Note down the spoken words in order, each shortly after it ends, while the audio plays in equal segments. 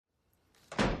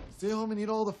Stay home and eat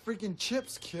all the freaking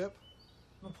chips, Kip.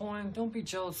 Napoleon, don't be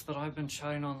jealous that I've been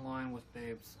chatting online with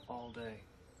babes all day.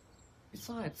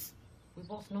 Besides, we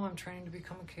both know I'm training to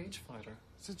become a cage fighter.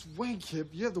 Since when, Kip?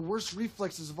 You have the worst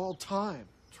reflexes of all time.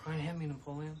 Try and hit me,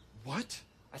 Napoleon. What?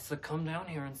 I said come down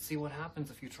here and see what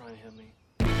happens if you try and hit me.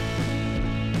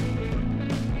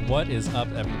 What is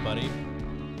up, everybody?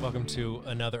 Welcome to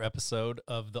another episode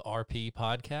of the RP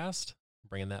podcast.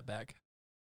 Bringing that back.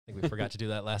 I think we forgot to do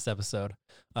that last episode.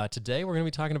 Today, we're going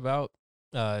to be talking about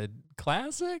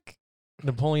classic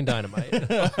Napoleon Dynamite.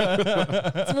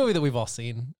 It's a movie that we've all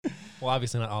seen. Well,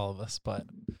 obviously not all of us, but...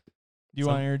 Do you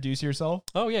want to introduce yourself?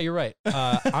 Oh, yeah, you're right.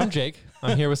 I'm Jake.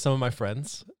 I'm here with some of my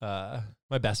friends. My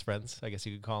best friends, I guess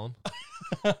you could call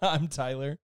them. I'm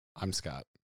Tyler. I'm Scott.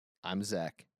 I'm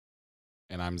Zach.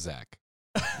 And I'm Zach.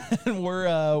 And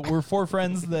we're four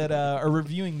friends that are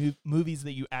reviewing movies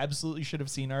that you absolutely should have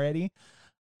seen already.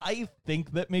 I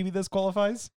think that maybe this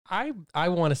qualifies. I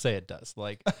want to say it does.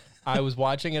 Like, I was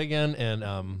watching it again, and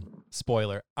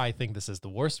spoiler, I think this is the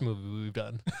worst movie we've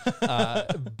done.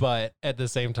 But at the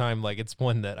same time, like, it's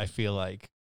one that I feel like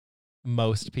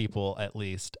most people, at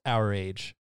least our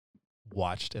age,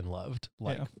 watched and loved,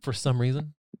 like, for some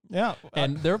reason. Yeah.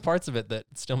 And there are parts of it that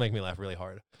still make me laugh really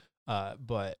hard.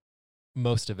 But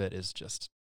most of it is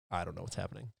just, I don't know what's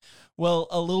happening. Well,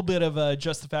 a little bit of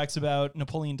just the facts about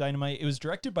Napoleon Dynamite. It was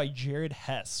directed by Jared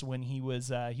Hess when he was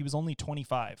only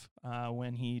 25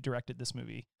 when he directed this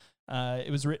movie. It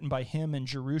was written by him and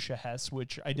Jerusha Hess,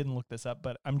 which I didn't look this up,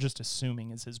 but I'm just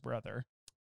assuming is his brother.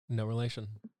 No relation.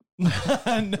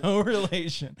 No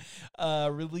relation.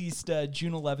 Released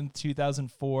June 11th,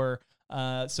 2004.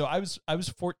 So I was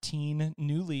 14,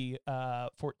 newly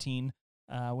 14.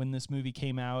 When this movie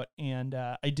came out, and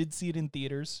I did see it in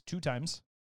theaters 2 times.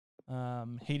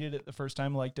 Hated it the first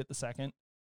time, liked it the second.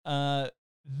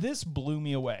 This blew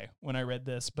me away when I read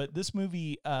this, but this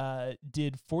movie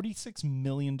did $46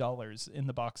 million in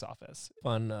the box office.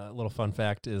 Fun little fun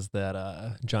fact is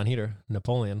that John Heder,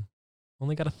 Napoleon,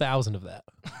 only got 1,000 of that.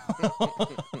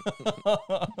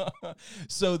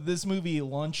 So this movie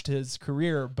launched his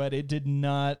career, but it did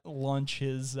not launch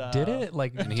his. Did it?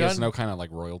 Like, and he has no kind of like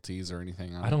royalties or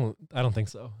anything on it? I don't think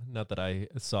so. Not that I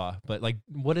saw. But like,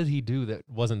 what did he do that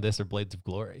wasn't this or Blades of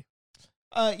Glory?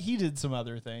 He did some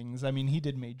other things. I mean, he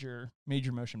did major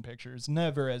motion pictures,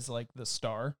 never as like the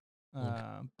star,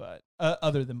 but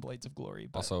other than Blades of Glory.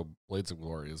 But. Also, Blades of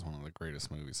Glory is one of the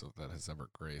greatest movies that has ever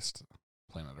graced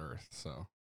planet Earth. So,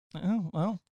 oh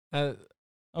well.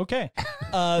 Okay.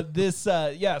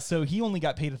 So he only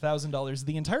got paid $1,000.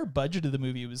 The entire budget of the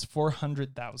movie was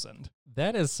 $400,000.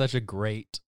 That is such a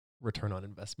great return on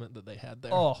investment that they had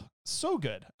there. Oh, so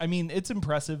good. I mean, it's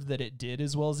impressive that it did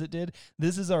as well as it did.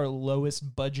 This is our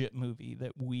lowest budget movie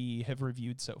that we have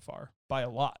reviewed so far by a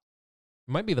lot.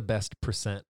 It might be the best %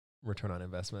 return on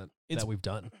investment that we've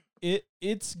done.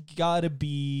 It's got to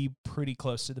be pretty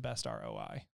close to the best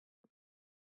ROI.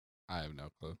 I have no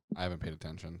clue. I haven't paid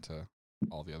attention to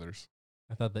all the others.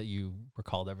 I thought that you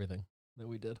recalled everything that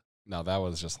we did. No, that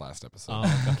was just last episode.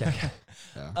 Oh, okay.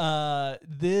 Yeah.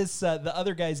 The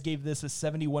other guys gave this a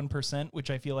 71%,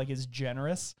 which I feel like is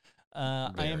generous.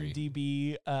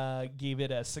 IMDb gave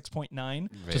it a 6.9.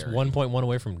 Just 1.1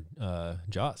 away from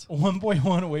Jaws.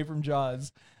 1.1 away from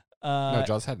Jaws. No,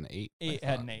 Jaws had an 8. It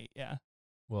had an 8, yeah.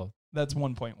 Well, that's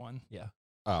 1.1. Yeah.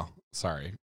 Oh,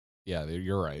 sorry. Yeah,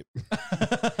 you're right.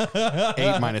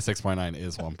 8 minus 6.9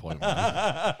 is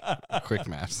 1.1. Quick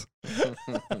maths.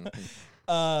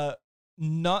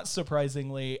 Not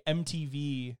surprisingly,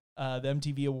 MTV, the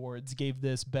MTV Awards gave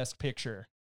this Best Picture.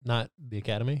 Not the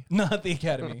Academy? Not the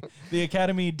Academy. The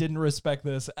Academy didn't respect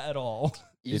this at all.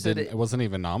 It wasn't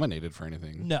even nominated for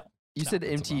anything. No. You said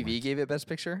MTV gave it Best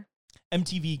Picture?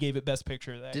 MTV gave it Best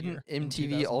Picture that year. Didn't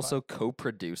MTV also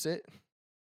co-produce it?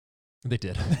 They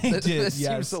did. They did, This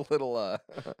yes. seems a little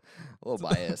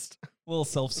biased. A little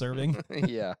self-serving.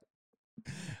 Yeah.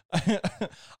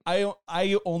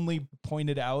 I only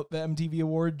pointed out the MTV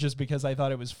award just because I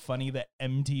thought it was funny that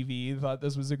MTV thought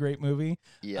this was a great movie.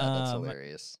 Yeah, that's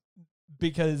hilarious.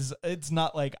 Because it's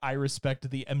not like I respect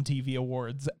the MTV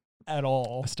awards at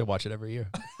all. I still watch it every year.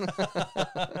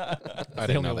 I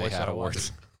didn't know they had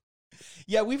awards.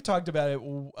 Yeah, we've talked about it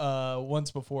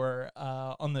once before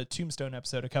on the Tombstone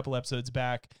episode, a couple episodes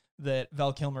back, that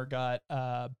Val Kilmer got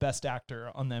Best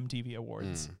Actor on the MTV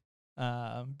Awards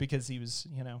because he was,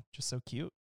 just so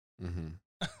cute. Mm-hmm.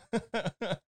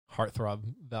 Heartthrob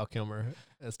Val Kilmer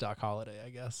as Doc Holliday, I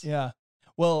guess. Yeah.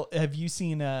 Well, have you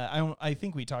seen? I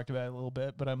think we talked about it a little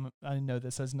bit, but I know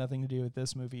this has nothing to do with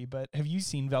this movie. But have you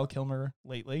seen Val Kilmer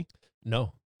lately?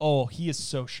 No. Oh, he is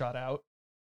so shot out.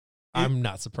 I'm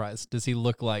not surprised. Does he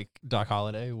look like Doc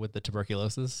Holliday with the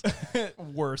tuberculosis?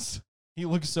 Worse. He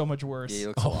looks so much worse. Yeah, he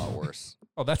looks a lot worse.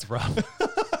 Oh, that's rough.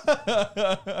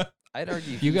 I'd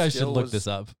argue You he guys should still look was- this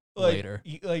up Like, later.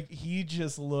 He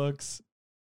just looks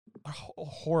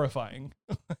horrifying.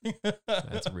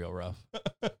 That's real rough.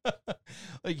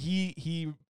 Like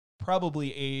he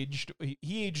probably aged.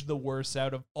 He aged the worst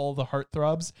out of all the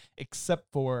heartthrobs, except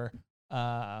for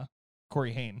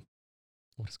Corey Haim.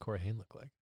 What does Corey Haim look like?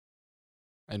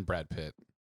 And Brad Pitt.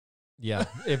 Yeah,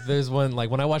 if there's one, like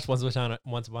when I watched Once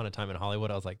Upon a Time in Hollywood,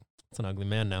 I was like, it's an ugly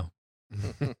man now.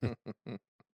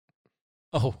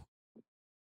 Oh.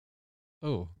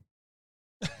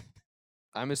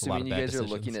 I'm lot assuming of you bad guys are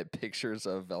looking decisions. at pictures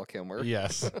of Val Kilmer.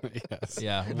 Yes. Yes.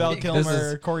 Yeah. Val This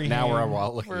Kilmer, is- Corey Now Haim. we're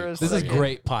all looking. For a at This is second.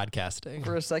 great podcasting.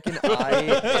 For a second, I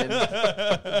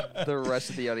and the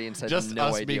rest of the audience had Just no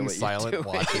us idea being what silent you're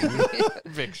doing.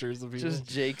 watching pictures of people. Just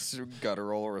Jake's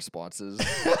guttural responses.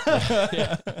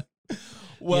 Yeah.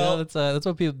 Well, that's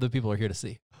what the people are here to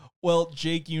see. well,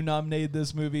 Jake, you nominated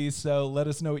this movie, so let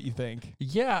us know what you think.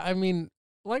 Yeah, I mean,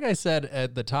 like I said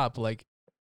at the top, like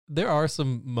there are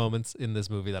some moments in this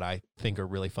movie that I think are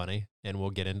really funny, and we'll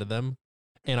get into them.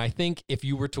 And I think if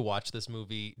you were to watch this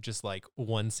movie just like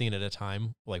one scene at a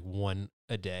time, like one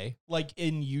a day, Like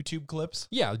in YouTube clips.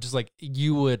 yeah, just like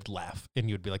you would laugh and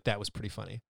you would be like, that was pretty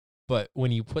funny. But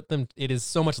when you put them, it is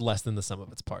so much less than the sum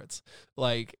of its parts.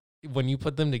 Like when you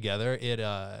put them together, it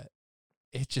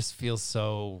just feels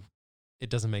so, it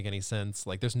doesn't make any sense.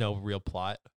 Like there's no real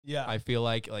plot. Yeah. I feel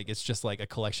like it's just like a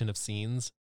collection of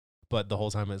scenes, but the whole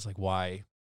time it's like, why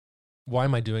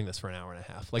am I doing this for an hour and a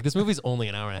half? Like this movie's only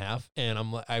an hour and a half, and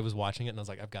I was watching it and I was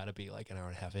like, I've got to be like an hour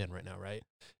and a half in right now, right?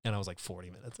 And I was like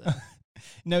 40 minutes in.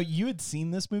 Now, you had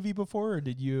seen this movie before, or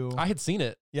did you? I had seen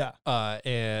it, Yeah.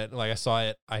 and like I saw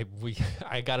it, I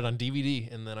got it on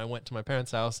DVD, and then I went to my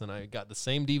parents' house and I got the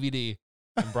same DVD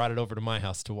and brought it over to my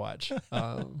house to watch.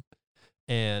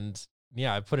 And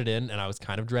yeah, I put it in, and I was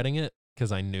kind of dreading it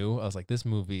because I was like, this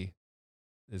movie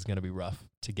is gonna be rough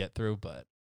to get through, but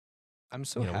I'm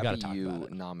so You know, we gotta happy talk you about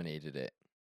it. nominated it.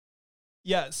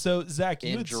 Yeah. So, Zach, you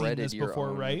And had seen dreaded this your before,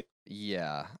 own- right?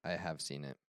 Yeah, I have seen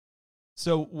it.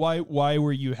 So why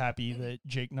were you happy that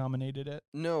Jake nominated it?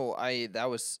 No, that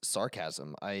was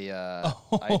sarcasm. I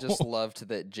just loved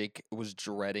that Jake was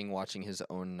dreading watching his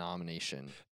own nomination.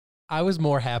 I was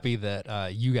more happy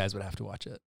that you guys would have to watch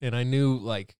it. And I knew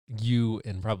like you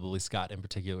and probably Scott in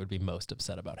particular would be most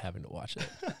upset about having to watch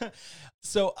it.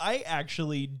 So I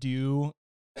actually do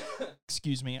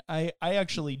excuse me. I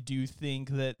actually do think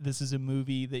that this is a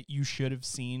movie that you should have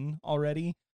seen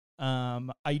already.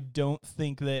 I don't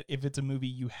think that if it's a movie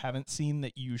you haven't seen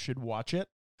that you should watch it.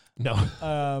 No.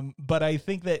 But I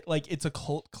think that like it's a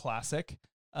cult classic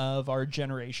of our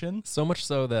generation. So much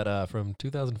so that from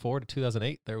 2004 to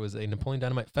 2008, there was a Napoleon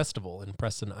Dynamite festival in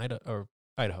Preston, Idaho,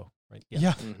 right?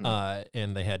 Yeah. Mhm.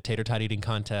 And they had tater tot eating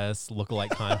contests,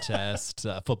 lookalike contests,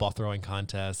 football throwing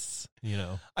contests, you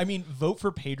know. I mean, Vote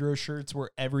for Pedro shirts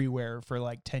were everywhere for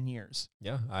like 10 years.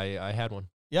 Yeah, I had one.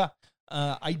 Yeah.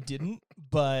 I didn't,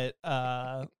 but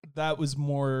that was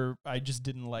more, I just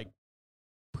didn't like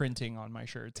printing on my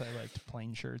shirts. I liked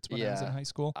plain shirts when I was in Yeah. high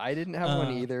school. I didn't have one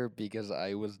Uh, either because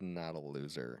I was not a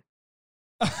loser.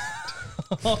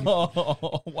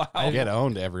 Oh, wow. Get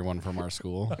owned, everyone from our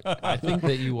school. I think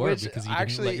that you were Which because you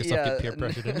actually, didn't let yourself yeah, get peer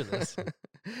pressured into this.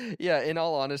 Yeah, in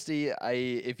all honesty,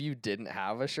 if you didn't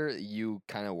have a shirt, you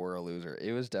kind of were a loser.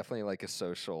 It was definitely like a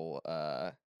social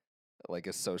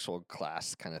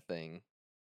class kind of thing.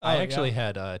 I Oh, actually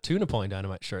yeah. had 2 Napoleon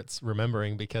Dynamite shirts,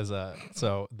 remembering because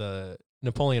so the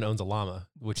Napoleon owns a llama,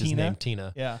 which is Tina? named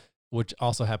Tina, Yeah. which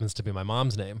also happens to be my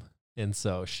mom's name. And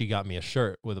so she got me a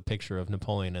shirt with a picture of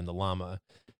Napoleon and the llama,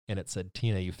 and it said,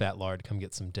 "Tina, you fat lard, come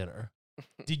get some dinner."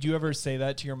 Did you ever say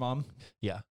that to your mom?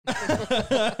 Yeah.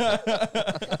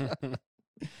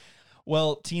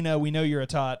 Well, Tina, we know you're a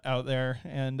tot out there,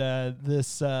 and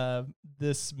this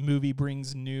movie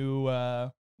brings new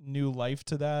life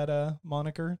to that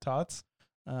moniker, tots.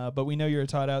 But we know you're a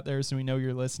tot out there, so we know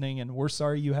you're listening, and we're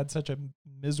sorry you had such a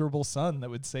miserable son that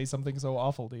would say something so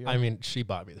awful to you. I mean, she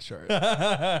bought me the shirt,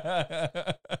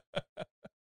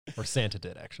 or Santa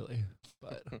did actually.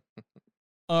 But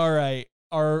All right,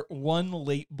 our one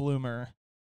late bloomer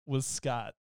was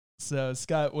Scott. So,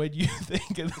 Scott, what do you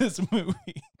think of this movie?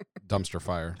 Dumpster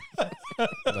fire.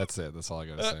 That's it. That's all I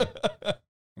gotta say.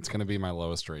 It's gonna be my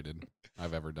lowest rated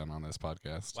I've ever done on this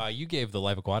podcast. wow, you gave The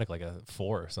Life Aquatic like a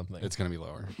 4 or something. It's gonna be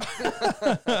lower.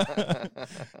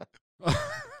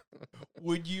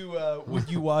 Would you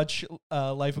watch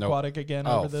Life Nope. Aquatic again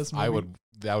over Oh, this movie? I would.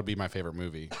 That would be my favorite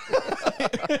movie.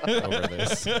 over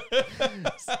this.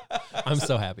 I'm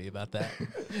so happy about that.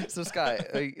 So Scott,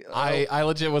 I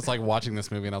legit was like watching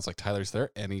this movie and I was like, Tyler, is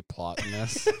there any plot in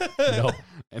this? No.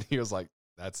 And he was like,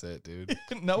 that's it, dude.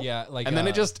 Nope. Yeah, like And then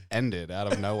it just ended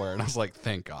out of nowhere. And I was like,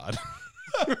 thank God.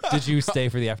 did you stay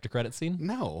for the after credit scene?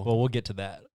 No. Well, we'll get to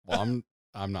that. Well,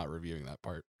 I'm not reviewing that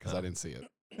part because I didn't see it.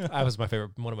 That was one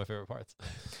of my favorite parts.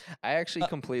 I actually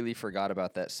completely forgot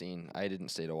about that scene. I didn't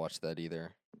stay to watch that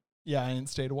either. Yeah, I didn't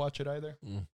stay to watch it either.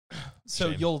 Mm.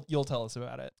 So Shame. you'll tell us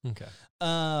about it. Okay.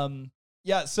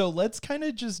 Yeah, so let's kind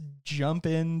of just jump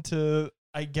into,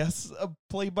 I guess, a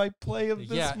play-by-play of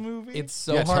this Yeah, movie. It's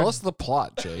so yeah, hard. tell us the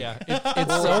plot, Jake. Yeah, it's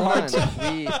Well, so hold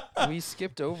hard. on. We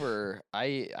skipped over.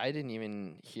 I didn't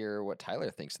even hear what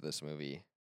Tyler thinks of this movie.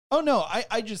 Oh no,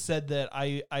 I just said that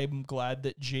I'm glad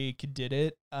that Jake did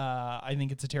it. I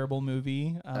think it's a terrible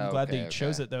movie. I'm glad that he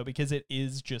chose it though, because it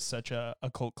is just such a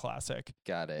cult classic.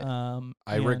 Got it. I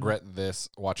and- regret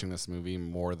watching this movie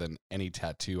more than any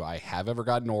tattoo I have ever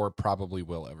gotten or probably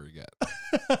will ever get.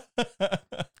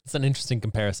 It's an interesting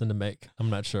comparison to make. I'm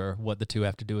not sure what the two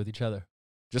have to do with each other.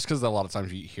 Just because a lot of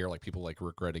times you hear like people like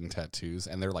regretting tattoos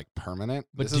and they're like permanent.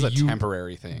 But This is do a you-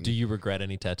 temporary thing. Do you regret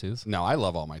any tattoos? No, I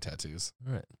love all my tattoos.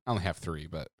 All right. I only have 3,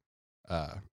 but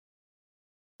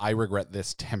I regret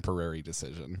this temporary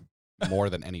decision more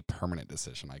than any permanent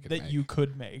decision I could that make. you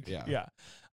could make. Yeah.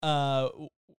 How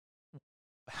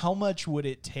much would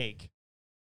it take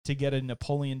to get a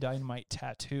Napoleon Dynamite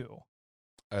tattoo?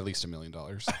 At least $1 million.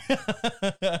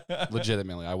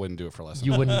 Legitimately, I wouldn't do it for less than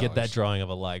You $1 wouldn't million. get that drawing of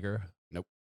a liger. Nope.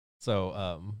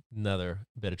 So another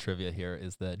bit of trivia here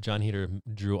is that John Heater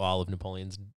drew all of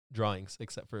Napoleon's drawings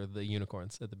except for the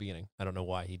unicorns at the beginning. I don't know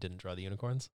why he didn't draw the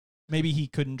unicorns. Maybe he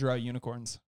couldn't draw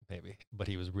unicorns. Maybe, but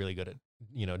he was really good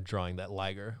at drawing that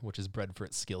liger, which is bred for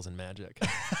its skills in magic.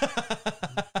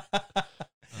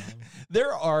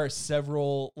 There are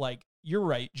several, like, you're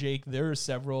right, Jake. There are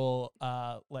several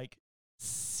like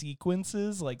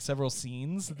sequences, like several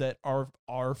scenes that are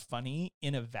funny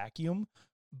in a vacuum,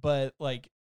 but like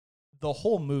the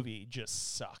whole movie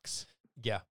just sucks.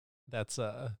 Yeah. That's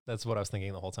what I was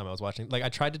thinking the whole time I was watching. Like I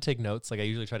tried to take notes, like I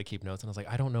usually try to keep notes, and I was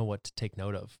like, I don't know what to take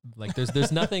note of. Like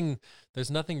there's nothing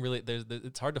really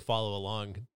it's hard to follow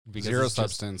along because Zero it's just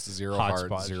substance, zero heart,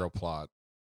 hodgepodge. zero plot.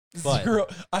 But- Zero.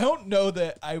 I don't know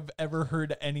that I've ever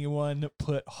heard anyone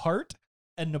put heart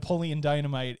and Napoleon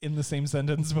Dynamite in the same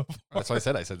sentence before. That's why I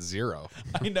said 0.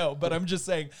 I know, but I'm just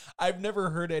saying I've never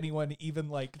heard anyone even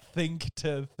like think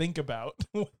about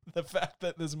the fact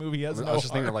that this movie has no I was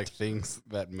just thinking of heart. like things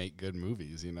that make good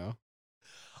movies, you know?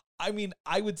 I mean,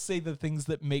 I would say the things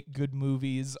that make good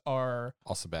movies are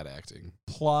Also bad acting.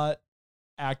 plot,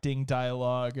 acting,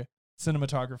 dialogue,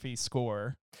 cinematography,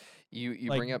 score. You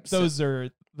Like, bring up those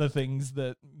are the things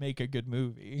that make a good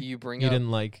movie. you bring You up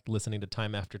didn't like listening to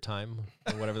Time After Time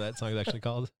or whatever that song is actually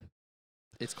called.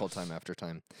 it's called Time After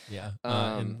Time. Yeah.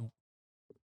 Go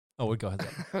ahead.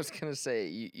 Zach. I was gonna say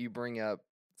you bring up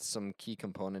some key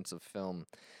components of film,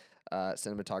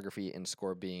 cinematography and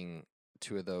score being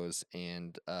 2 of those,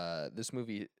 and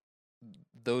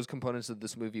those components of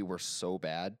this movie were so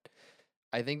bad.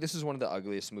 I think this is one of the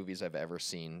ugliest movies I've ever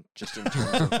seen. Just in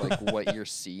terms of like what you're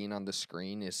seeing on the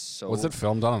screen is so. Was it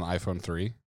filmed on an iPhone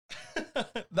 3?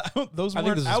 Those I think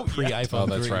weren't this is out pre yet. iPhone. Oh,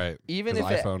 that's 3. right. Even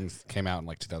 'Cause if it, iPhone came out in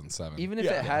like 2007. even if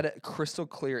Yeah. it had a crystal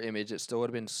clear image, it still would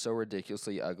have been so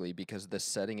ridiculously ugly because the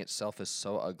setting itself is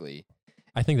so ugly.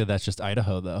 I think that's just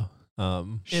Idaho though.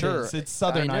 It Sure, is. It's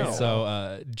Southern I know. Idaho.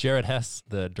 So Jared Hess,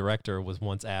 the director, was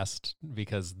once asked,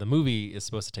 because the movie is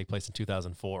supposed to take place in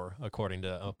 2004, according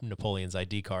to Napoleon's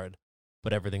ID card,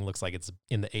 but everything looks like it's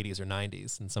in the 80s or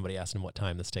 90s. And somebody asked him what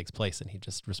time this takes place, and he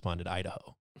just responded,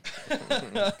 Idaho.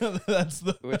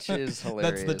 Which is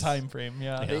hilarious. That's the time frame.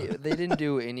 Yeah. Yeah. They didn't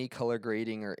do any color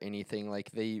grading or anything.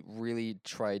 Like they really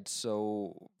tried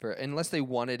unless they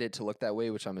wanted it to look that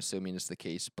way, which I'm assuming is the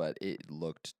case, but it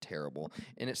looked terrible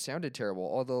and it sounded terrible.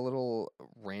 All the little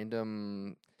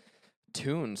random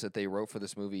tunes that they wrote for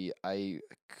this movie, I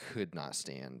could not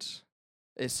stand.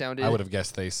 It sounded. I would have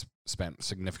guessed they spent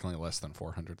significantly less than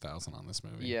 $400,000 on this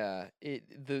movie. Yeah,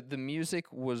 the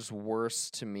music was worse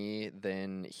to me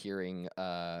than hearing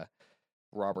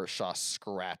Robert Shaw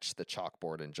scratch the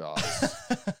chalkboard in Jaws.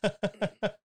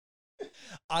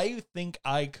 I think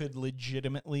I could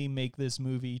legitimately make this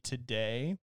movie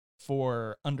today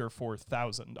for under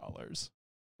 $4,000.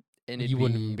 And You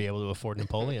wouldn't be able to afford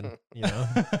Napoleon, you know?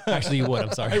 Actually, you would.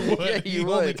 I'm sorry. I would. Yeah, He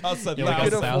you only would. costs You You only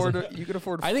could cost afford. $1,000. You could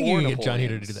afford. I think you 4 can get John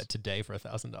Heater to do Napoleons. that today for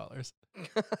 $1,000.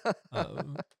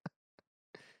 Um,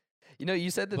 You know,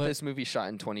 you said that But- this movie shot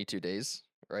in 22 days,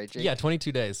 right, Jake? Yeah,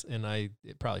 22 days, and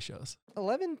it probably shows.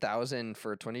 11,000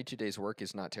 for 22 days work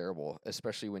is not terrible,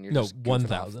 especially when you're No, just goofing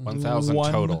off. 1,000. 1,000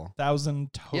 total.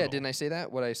 1,000 total. Yeah, didn't I say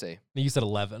that? What did I say? You said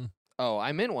 11. Oh,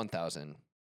 I meant 1,000.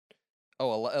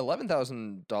 Oh,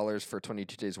 $11,000 for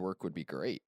 22 days work would be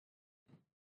great.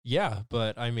 Yeah,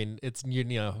 but I mean, it's you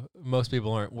know, most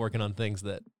people aren't working on things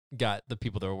that got the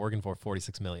people that were working for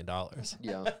 $46 million.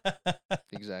 Yeah,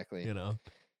 exactly. You know,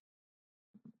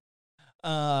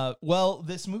 Well,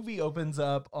 this movie opens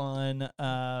up on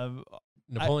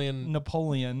Napoleon.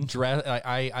 Napoleon.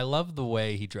 I love the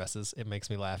way he dresses. It makes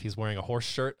me laugh. He's wearing a horse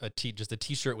shirt, just a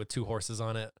t-shirt with 2 horses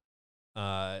on it,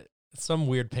 some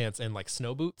weird pants, and like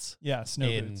snow boots. Yeah, snow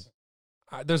And boots.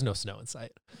 There's no snow in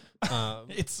sight.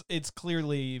 It's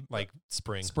clearly Like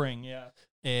spring. spring. Yeah.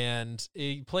 And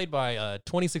he played by a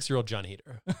 26-year-old John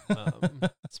Heater.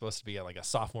 Supposed to be like a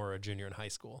sophomore or a junior in high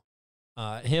school.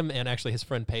 Him and actually his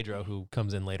friend Pedro, who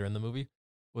comes in later in the movie,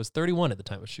 was 31 at the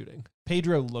time of shooting.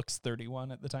 Pedro looks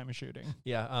 31 at the time of shooting.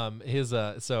 Yeah.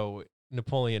 So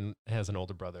Napoleon has an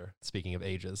older brother, speaking of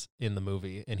ages, in the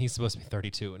movie, and he's supposed to be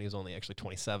 32, and he was only actually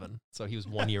 27. So he was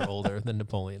 1 year older than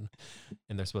Napoleon,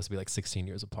 and they're supposed to be like 16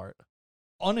 years apart.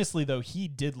 Honestly, though, he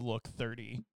did look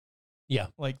 30. Yeah.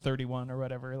 Like 31 or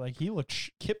whatever. Like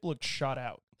Kip looked shot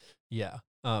out. Yeah.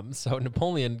 So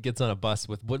Napoleon gets on a bus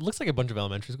with what looks like a bunch of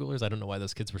elementary schoolers. I don't know why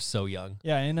those kids were so young.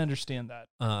 Yeah, I didn't understand that.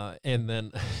 And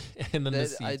then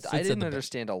this, I didn't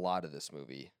understand a lot of this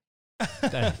movie.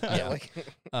 Yeah.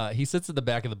 Like, He sits at the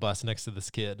back of the bus next to this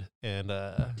kid, and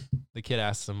the kid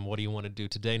asks him, "What do you want to do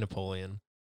today, Napoleon?"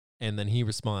 And then he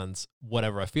responds,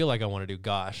 "Whatever I feel like I want to do,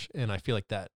 gosh." And I feel like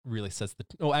that really sets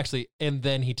and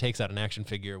then he takes out an action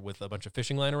figure with a bunch of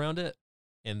fishing line around it,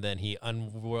 and then he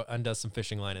undoes some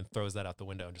fishing line and throws that out the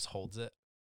window and just holds it.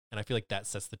 And I feel like that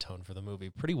sets the tone for the movie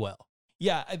pretty well.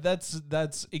 Yeah,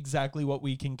 that's exactly what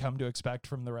we can come to expect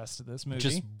from the rest of this movie.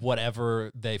 Just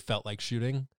whatever they felt like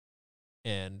shooting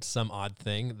and some odd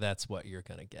thing, that's what you're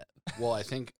going to get. Well, I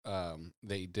think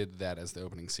they did that as the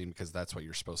opening scene because that's what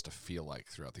you're supposed to feel like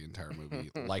throughout the entire movie,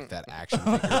 like that action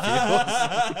figure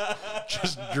feels.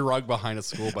 Just drug behind a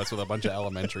school bus with a bunch of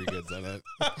elementary kids in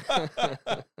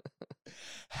it.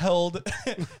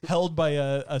 held by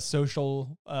a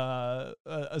social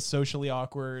a socially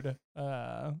awkward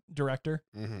director.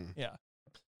 Mm-hmm.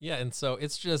 Yeah, and so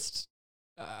it's just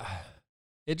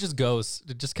it just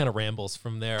kind of rambles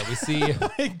from there. We see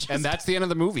And that's the end of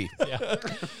the movie. yeah.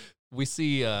 We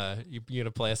see you going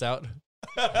to play us out?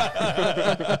 All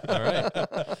right.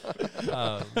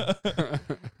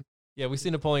 Yeah, we see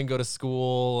Napoleon go to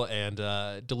school and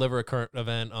deliver a current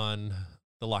event on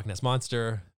the Loch Ness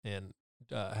Monster and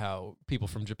how people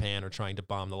from Japan are trying to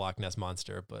bomb the Loch Ness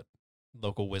Monster, but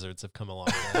local wizards have come along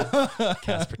and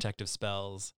cast protective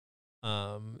spells.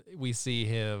 We see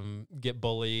him get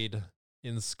bullied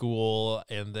in school,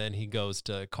 and then he goes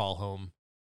to call home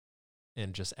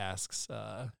and just asks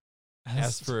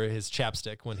for his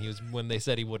chapstick when they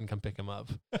said he wouldn't come pick him up.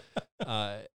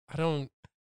 I don't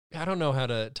know how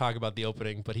to talk about the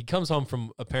opening, but he comes home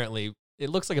from apparently it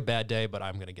looks like a bad day, but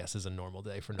I'm gonna guess is a normal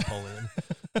day for Napoleon.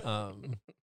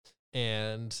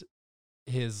 And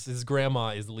his grandma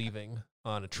is leaving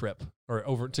on a trip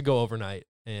to go overnight,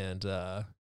 and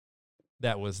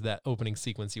that was that opening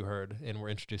sequence you heard, and we're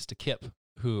introduced to Kip,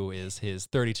 who is his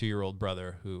 32-year-old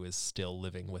brother who is still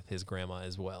living with his grandma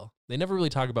as well. They never really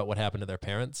talk about what happened to their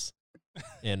parents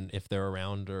and if they're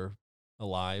around or They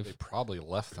alive. probably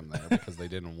left them there because they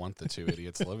didn't want the 2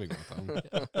 idiots living with them.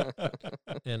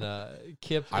 And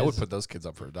Kip I would is- put those kids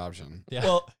up for adoption. yeah.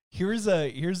 Well, here's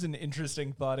an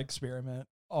interesting thought experiment.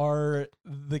 Are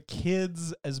the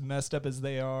kids as messed up as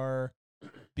they are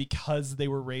because they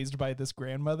were raised by this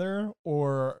grandmother,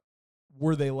 or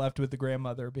were they left with the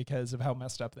grandmother because of how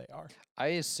messed up they are? I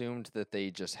assumed that they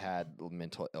just had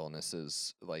mental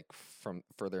illnesses like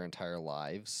for their entire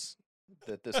lives.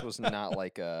 That this was not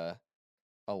like a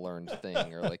learned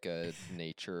thing or like a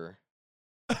nature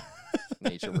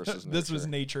versus nurture. This was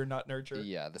nature, not nurture.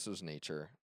 Yeah, this was nature.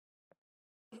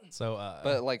 So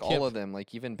But like Kip- all of them,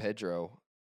 like even Pedro,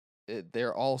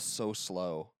 they're all so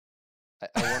slow.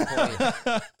 At one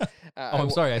point, I'm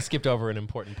sorry, I skipped over an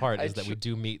important part. I Is that we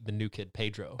do meet the new kid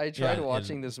Pedro. I tried Yeah,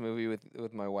 watching and- this movie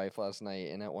with my wife last night,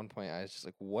 and at one point I was just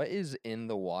like, "What is in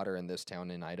the water in this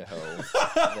town in Idaho?"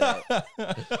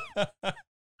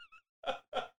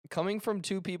 Coming from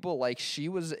two people, like she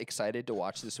was excited to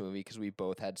watch this movie because we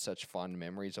both had such fond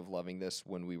memories of loving this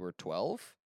when we were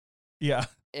 12. Yeah.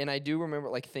 And I do remember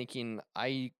like thinking,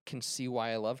 I can see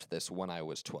why I loved this when I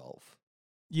was 12.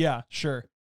 Yeah, sure.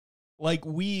 Like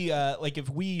if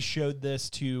we showed this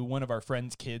to one of our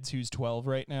friends' kids who's 12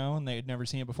 right now and they had never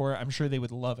seen it before, I'm sure they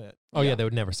would love it. Oh yeah, Yeah. they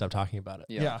would never stop talking about it.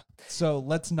 Yeah. So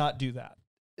let's not do that.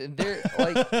 There,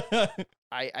 like,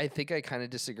 I think I kind of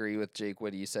disagree with Jake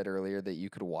what he said earlier that you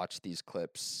could watch these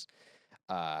clips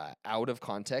out of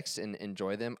context and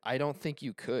enjoy them. I don't think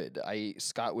you could.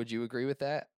 Scott, would you agree with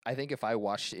that? I think if I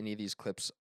watched any of these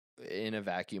clips in a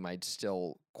vacuum, I'd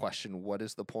still question what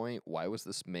is the point? Why was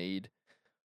this made?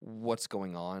 What's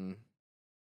going on?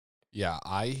 Yeah,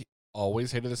 I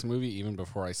always hated this movie even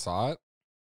before I saw it.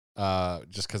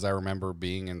 Just because I remember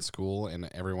being in school and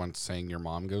everyone saying your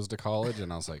mom goes to college,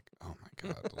 and I was like, oh my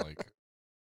god, like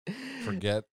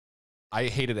forget. I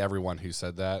hated everyone who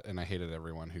said that, and I hated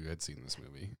everyone who had seen this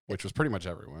movie, which was pretty much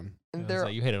everyone. And So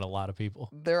you hated a lot of people.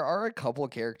 there are a couple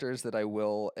characters that I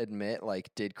will admit like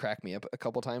did crack me up a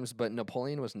couple times, but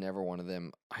Napoleon was never one of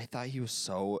them. I thought he was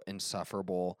so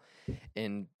insufferable,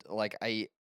 and like I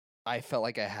felt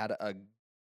like I had a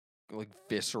like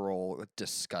visceral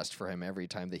disgust for him every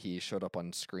time that he showed up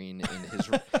on screen, and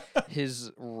his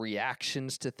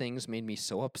reactions to things made me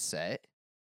so upset.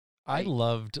 I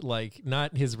loved like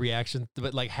not his reaction,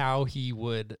 but like how he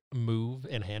would move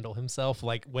and handle himself.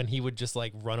 Like when he would just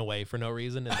like run away for no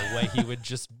reason, and the way he would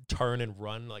just turn and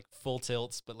run like full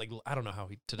tilts. But like I don't know how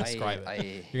to describe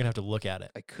it. You're gonna have to look at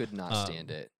it. I could not stand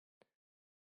it.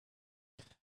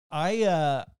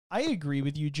 I agree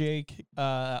with you, Jake.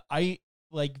 I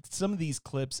like some of these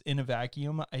clips in a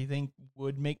vacuum, I think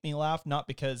would make me laugh, not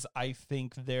because I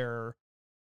think they're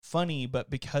funny, but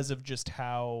because of just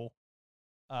how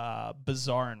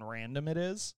bizarre and random it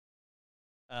is.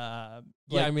 Yeah,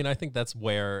 I mean, I think that's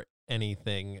where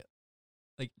anything,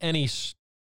 like any,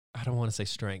 I don't want to say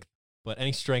strength, but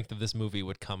any strength of this movie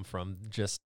would come from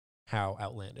just how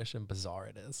outlandish and bizarre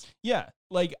it is. Yeah,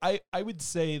 like I would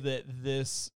say that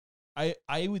this,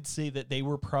 I would say that they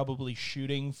were probably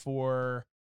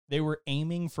they were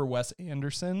aiming for Wes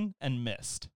Anderson and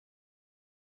missed.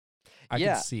 I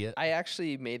Yeah, could see it. I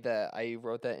actually I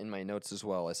wrote that in my notes as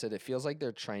well. I said it feels like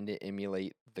they're trying to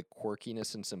emulate the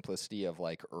quirkiness and simplicity of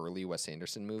like early Wes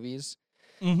Anderson movies,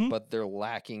 Mm-hmm. but they're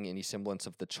lacking any semblance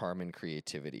of the charm and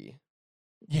creativity.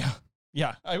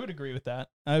 Yeah, I would agree with that.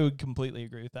 I would completely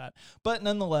agree with that. But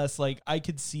nonetheless, like I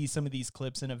could see some of these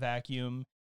clips in a vacuum.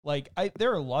 Like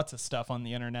there are lots of stuff on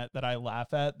the internet that I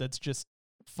laugh at that's just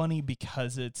funny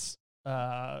because it's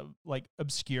like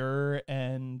obscure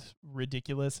and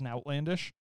ridiculous and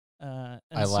outlandish. And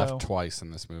I laughed so- twice in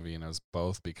this movie, and it was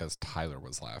both because Tyler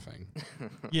was laughing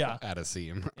Yeah, at a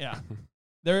scene. yeah.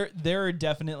 There are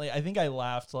definitely. I think I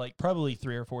laughed like probably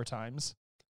 3 or 4 times.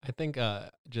 I think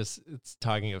just it's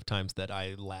talking of times that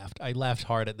I laughed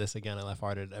hard at this again. I laugh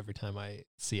hard at it every time I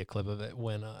see a clip of it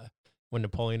when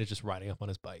Napoleon is just riding up on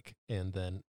his bike, and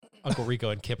then Uncle Rico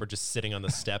and Kip are just sitting on the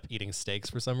step eating steaks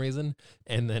for some reason,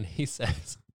 and then he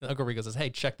says, Uncle Rico says, "Hey,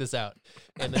 check this out,"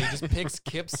 and then he just picks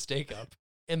Kip's steak up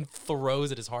and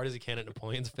throws it as hard as he can at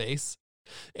Napoleon's face,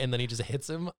 and then he just hits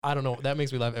him. I don't know. That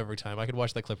makes me laugh every time. I could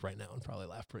watch that clip right now and probably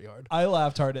laugh pretty hard. I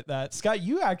laughed hard at that. Scott,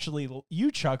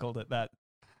 you chuckled at that.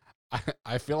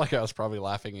 I feel like I was probably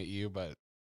laughing at you, but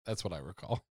that's what I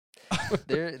recall.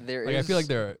 There Like, I feel like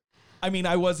there are. I mean,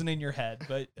 I wasn't in your head,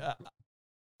 but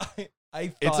I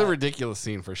thought It's a ridiculous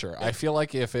scene for sure. I feel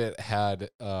like if it had,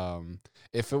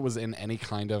 if it was in any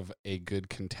kind of a good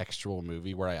contextual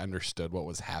movie where I understood what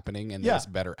was happening and Yeah. there's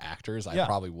better actors, I Yeah.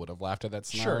 probably would have laughed at that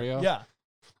sure. scenario. Yeah,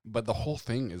 But the whole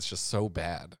thing is just so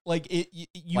bad. like you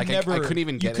Like never. I couldn't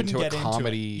even you get couldn't into a get it.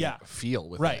 comedy Yeah. feel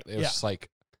with Right, it. It was yeah. just like,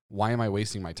 why am I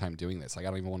wasting my time doing this? Like, I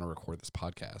don't even want to record this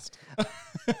podcast.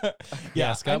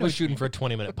 Yeah, I Scott know was what you shooting mean. for a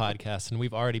 20-minute podcast, and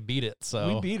we've already beat it.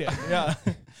 So We beat it. Yeah.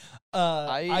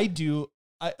 I do.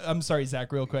 I'm sorry,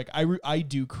 Zach. Real quick, I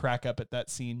do crack up at that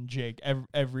scene, Jake.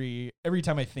 Every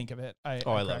time I think of it, I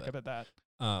love crack it. up at that.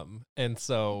 And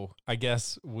so I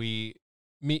guess we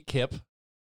meet Kip.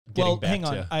 Well, back hang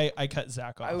on. to- I cut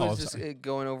Zach off. I I'm was just sorry.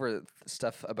 going over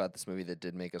stuff about this movie that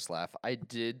did make us laugh. I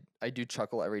do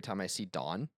chuckle every time I see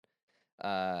Dawn,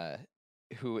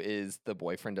 who is the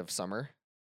boyfriend of Summer.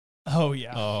 Oh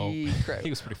yeah. Oh, He he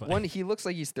was pretty funny. One, he looks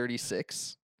like he's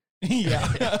 36.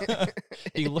 yeah.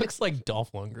 He looks like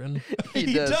Dolph Lundgren.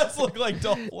 he does look like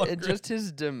Dolph And Lundgren. just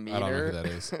his demeanor. I don't know who that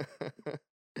is.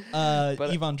 But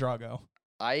Ivan Drago.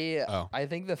 Oh. I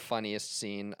think the funniest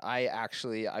scene, I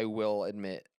will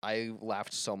admit, I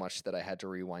laughed so much that I had to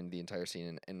rewind the entire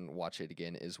scene and watch it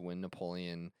again, is when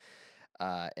Napoleon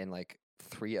and like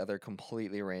 3 other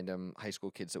completely random high school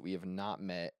kids that we have not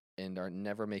met and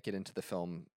never make it into the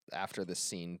film after this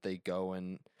scene, they go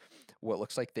and what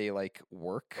looks like they like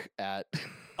work at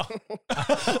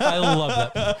I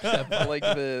love that. like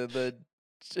the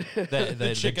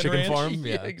The chicken chicken ranch? farm.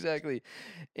 yeah, Yeah. exactly.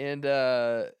 And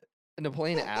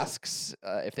Napoleon asks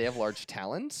if they have large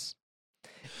talons.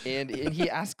 And he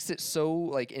asks it so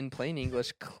like in plain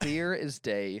English, clear as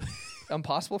day,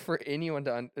 impossible for anyone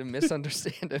to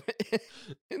misunderstand him.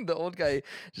 And the old guy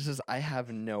just says, "I have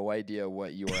no idea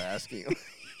what you are asking."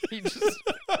 He just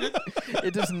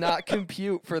it does not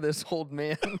compute for this old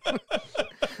man.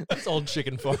 This old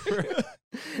chicken farmer.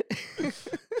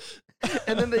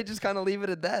 And then they just kind of leave it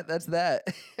at that. That's that.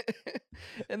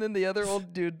 And then the other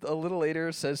old dude a little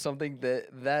later says something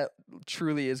that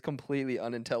truly is completely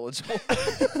unintelligible.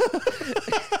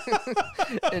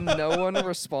 And no one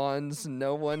responds.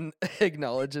 No one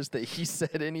acknowledges that he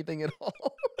said anything at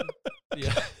all.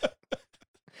 Yeah.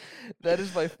 That is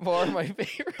by far my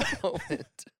favorite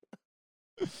moment.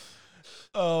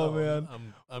 Oh man.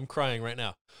 I'm crying right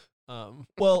now.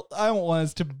 Well, I don't want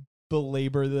us to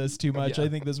belabor this too much. Yeah. I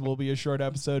think this will be a short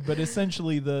episode, but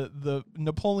essentially the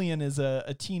Napoleon is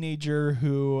a teenager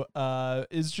who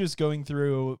is just going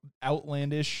through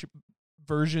outlandish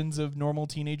versions of normal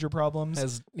teenager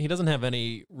problems. He doesn't have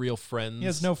any real friends. He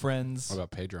has no friends. What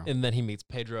about Pedro? And then he meets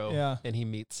Pedro. Yeah. And he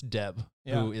meets Deb,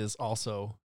 Yeah. who is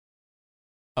also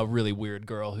a really weird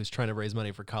girl who's trying to raise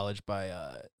money for college by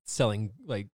selling,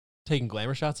 like, taking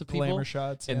glamour shots of people Glamour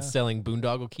shots. and Yeah. selling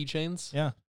boondoggle keychains.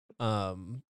 Yeah.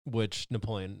 Which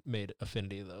Napoleon made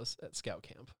affinity of those at scout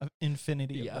camp.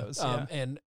 Infinity of those. Yeah.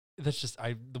 And that's just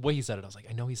the way he said it. I was like,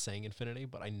 I know he's saying infinity,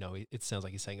 but I know it sounds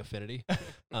like he's saying affinity.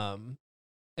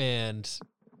 And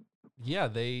yeah,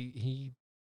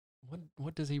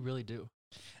 what does he really do?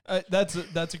 That's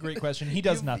a great question. He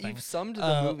does nothing. You've summed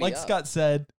the movie like up. Scott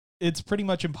said, it's pretty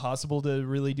much impossible to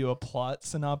really do a plot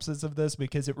synopsis of this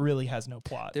because it really has no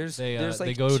plot. There's They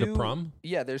like go two, to prom.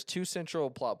 Yeah, there's two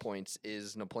central plot points.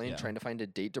 Is Napoleon Yeah. trying to find a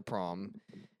date to prom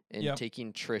and Yep.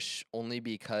 taking Trish only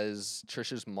because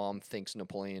Trish's mom thinks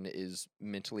Napoleon is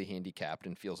mentally handicapped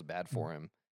and feels bad for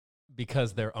him.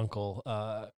 Because their uncle,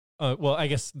 well, I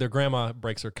guess their grandma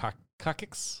breaks her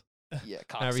coccyx, Yeah,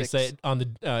 however you say it, on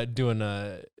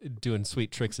the doing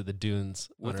sweet tricks at the dunes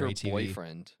with on her ATV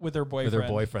boyfriend. With her boyfriend. with her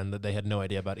boyfriend, that they had no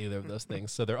idea about either of those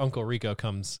things. So their uncle Rico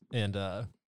comes and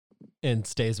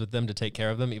stays with them to take care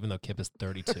of them, even though Kip is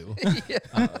 32.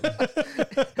 Yeah.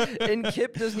 And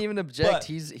Kip doesn't even object. But-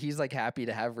 He's like happy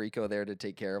to have Rico there to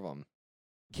take care of him.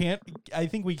 I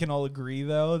think we can all agree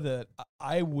though that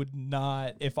I would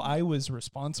not, if I was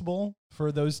responsible for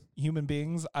those human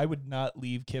beings, I would not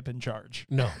leave Kip in charge.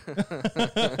 No.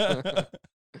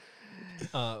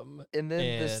 And then the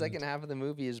And- second half of the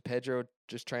movie is Pedro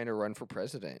just trying to run for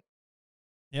president.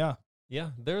 Yeah.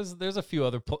 Yeah, there's a few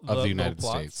other of the little United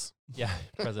plots. States. Yeah,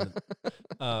 president.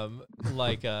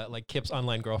 Like Kip's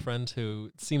online girlfriend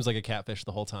who seems like a catfish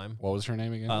the whole time. What was her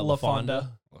name again?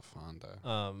 LaFonda.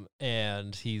 LaFonda.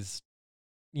 And he's,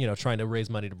 trying to raise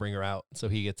money to bring her out. So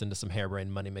he gets into some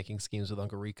harebrained money making schemes with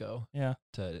Uncle Rico Yeah.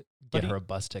 to But get her a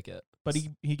bus ticket. But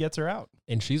he gets her out.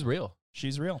 And she's real,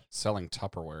 She's real. Selling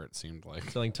Tupperware, it seemed like.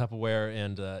 selling Tupperware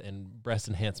and breast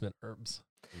enhancement herbs.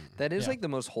 That is Yeah. like the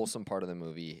most wholesome part of the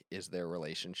movie is their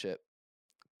relationship.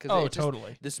 'Cause Oh, it just-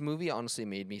 totally. This movie honestly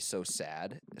made me so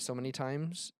sad so many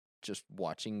times just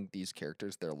watching these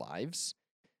characters, their lives,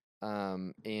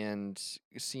 and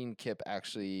seeing Kip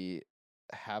actually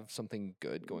have something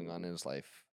good going on in his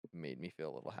life made me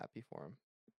feel a little happy for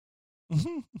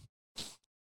him.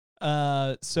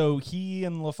 So he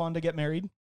and LaFonda get married.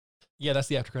 Yeah, that's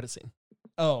the after credit scene.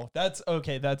 Oh, that's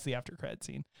okay. That's the after credit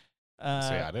scene. So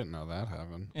yeah, I didn't know that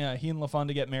happened. Yeah, he and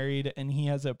LaFonda get married, and he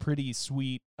has a pretty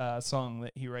sweet song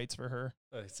that he writes for her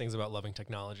He sings about loving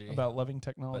technology, about loving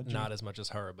technology. but not as much as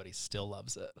her, but he still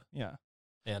loves it. Yeah.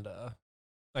 And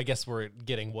I guess we're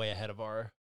getting way ahead of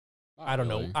our. Not I don't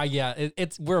really. know.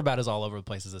 We're about as all over the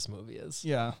place as this movie is.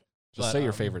 Yeah. Just but, say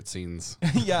your um, favorite scenes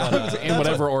Yeah. in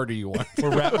whatever order you want.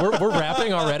 We're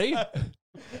rapping already.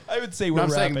 I would say No, we're I'm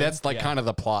saying rapping. that's like Yeah. kind of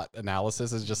the plot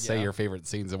analysis is just say Yeah. your favorite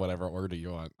scenes in whatever order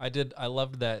you want. I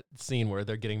loved that scene where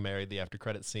they're getting married, the after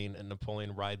credit scene, and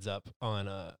Napoleon rides up on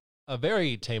a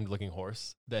very tamed looking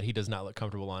horse that he does not look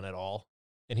comfortable on at all.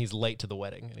 And he's late to the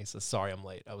wedding, and he says, "Sorry, I'm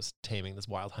late. I was taming this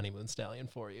wild honeymoon stallion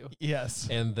for you." Yes.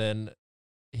 And then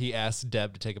he asks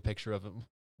Deb to take a picture of him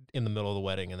in the middle of the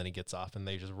wedding, and then he gets off, and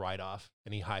they just ride off,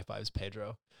 and he high fives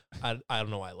Pedro. I don't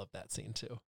know why I love that scene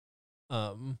too.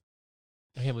 I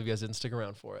can't believe you guys didn't stick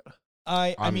around for it.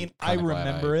 I I'm mean, I kinda glad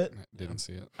remember it. Didn't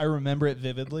see it. I remember it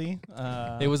vividly.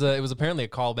 It was apparently a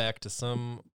callback to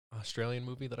some Australian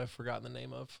movie that I've forgotten the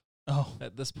name of Oh,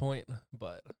 at this point,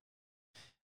 but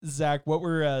Zach, what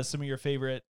were some of your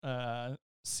favorite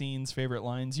scenes, favorite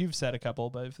lines? You've said a couple,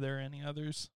 but if there are any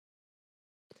others.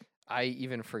 I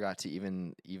even forgot to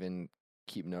even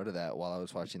keep note of that while I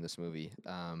was watching this movie.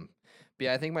 But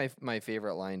yeah, I think my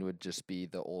favorite line would just be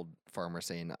the old farmer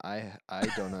saying, I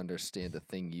don't understand a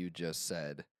thing you just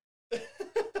said.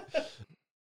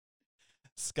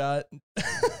 Scott,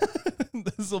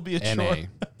 this will be a NA. chore.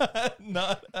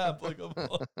 Not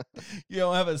applicable. You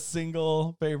don't have a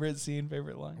single favorite scene,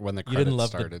 favorite line. When the You credits didn't love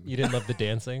started. you didn't love the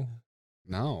dancing.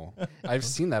 No. I've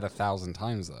seen that 1,000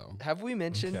 times, though. Have we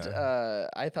mentioned, Okay.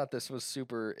 I thought this was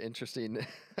super interesting.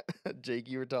 Jake,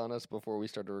 you were telling us before we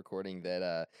started recording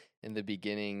that in the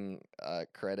beginning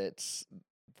credits,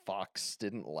 Fox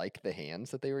didn't like the hands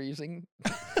that they were using.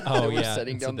 Oh, They were yeah,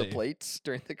 setting and so down the they- plates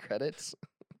during the credits.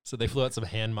 So they flew out some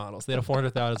hand models. They had a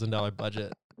 $400,000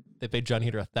 budget. They paid John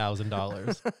Heater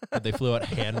 $1,000, but they flew out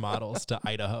hand models to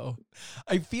Idaho.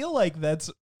 I feel like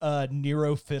that's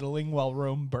Nero fiddling while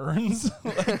Rome burns.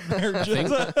 Like they're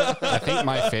just I think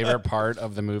my favorite part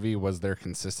of the movie was their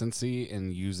consistency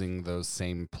in using those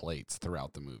same plates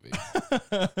throughout the movie.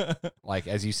 Like,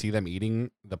 as you see them eating,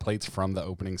 the plates from the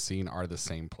opening scene are the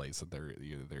same plates that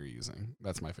they're using.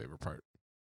 That's my favorite part.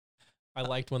 I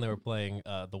liked when they were playing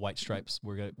the White Stripes.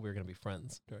 We're gonna be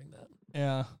friends during that.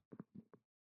 Yeah.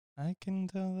 I can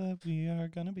tell that we are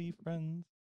gonna be friends.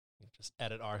 Just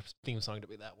edit our theme song to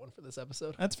be that one for this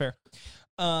episode. That's fair.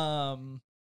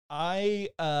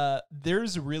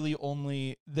 There's really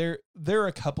only there are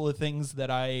a couple of things that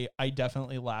I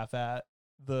definitely laugh at.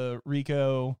 The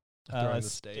Rico Throwing the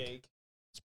steak.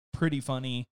 It's pretty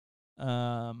funny.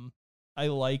 I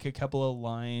like a couple of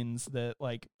lines that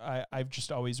like I've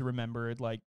just always remembered,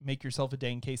 like make yourself a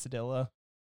dang quesadilla.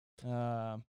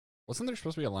 Wasn't there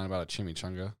supposed to be a line about a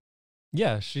chimichanga?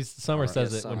 Yeah, Summer Or-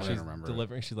 says yeah, it when Summer. she's I remember.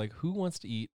 delivering. She's like, "Who wants to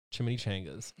eat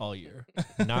chimichangas all year?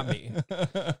 Not me."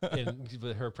 And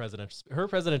but her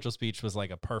presidential speech was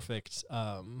like a perfect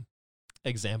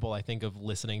example, I think, of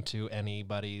listening to any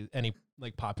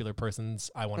like popular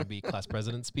person's "I want to be class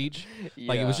president" speech.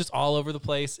 Like it was just all over the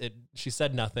place. She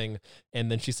said nothing, and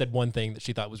then she said one thing that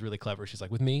she thought was really clever. She's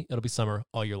like, "With me, it'll be summer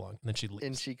all year long," and then she leaves.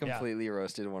 And she completely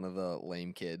roasted one of the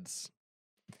lame kids.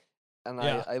 And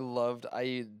Yeah.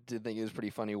 I did think it was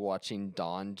pretty funny watching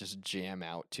Dawn just jam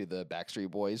out to the Backstreet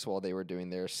Boys while they were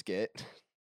doing their skit.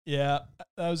 Yeah,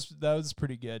 that was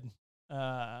pretty good.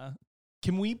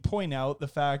 Can we point out the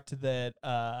fact that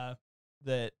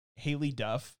that Haley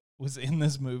Duff was in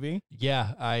this movie?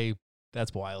 Yeah,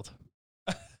 that's wild.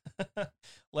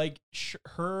 Like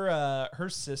her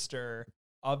sister,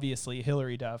 obviously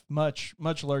Hillary Duff, much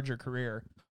larger career.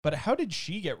 But how did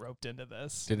she get roped into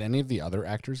this? Did any of the other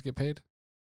actors get paid?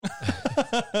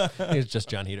 It's just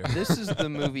John Heater. This is the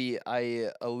movie I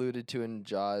alluded to in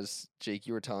Jaws. Jake,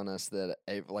 you were telling us that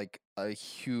a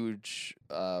huge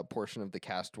portion of the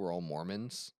cast were all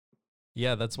Mormons.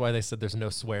 Yeah, that's why they said there's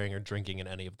no swearing or drinking in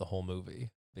any of the whole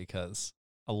movie, because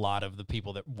a lot of the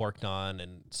people that worked on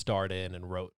and starred in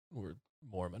and wrote were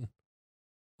Mormon.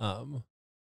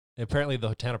 Apparently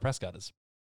the town of Prescott is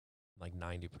like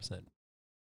 90%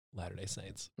 Latter-day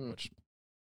Saints, which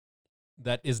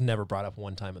that is never brought up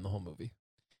one time in the whole movie.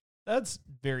 That's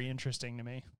very interesting to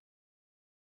me.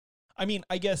 I mean,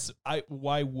 I guess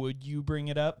why would you bring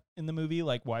it up in the movie?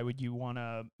 Like, why would you want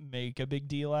to make a big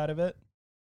deal out of it?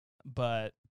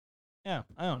 But yeah,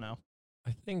 I don't know.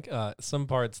 I think some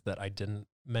parts that I didn't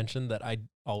mention that I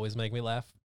always make me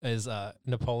laugh is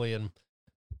Napoleon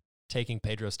taking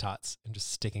Pedro's tots and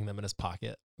just sticking them in his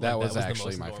pocket. That Like, was the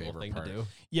actually most my normal favorite thing part. to do.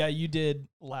 Yeah, you did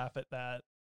laugh at that.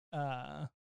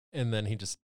 And then he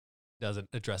just doesn't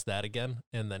address that again,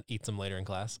 and then eats them later in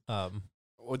class.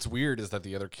 What's weird is that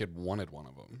the other kid wanted one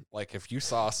of them. Like, if you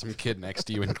saw some kid next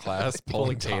to you in class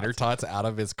Pulling pulling tater tots out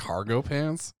of his cargo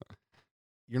pants,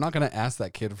 you're not going to ask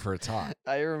that kid for a tot.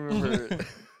 I remember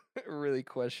really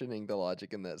questioning the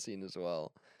logic in that scene as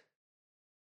well.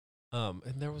 And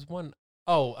there was one,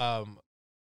 why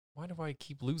do I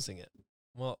keep losing it?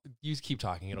 Well, you keep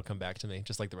talking, it'll come back to me,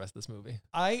 just like the rest of this movie.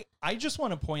 I just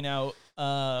want to point out,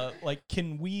 like,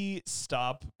 can we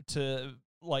stop to,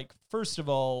 like, first of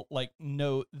all, like,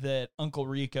 note that Uncle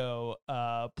Rico,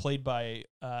 played by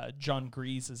John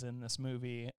Grease, is in this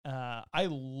movie. I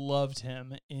loved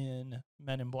him in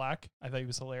Men in Black. I thought he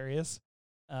was hilarious.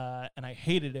 And I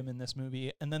hated him in this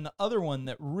movie. And then the other one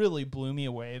that really blew me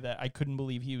away, that I couldn't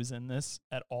believe he was in this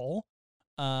at all,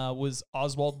 was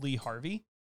Oswald Lee Harvey.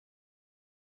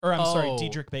 Or I'm sorry, Oh,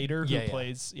 Diedrich Bader, who yeah, yeah.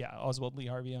 plays Oswald Lee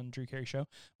Harvey on Drew Carey Show.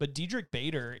 But Diedrich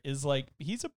Bader is like,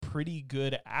 he's a pretty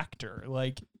good actor,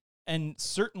 like, and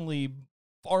certainly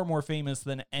far more famous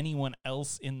than anyone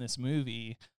else in this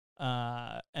movie.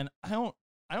 And I don't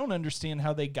understand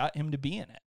how they got him to be in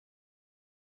it.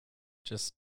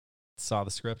 Just saw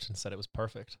the script and said it was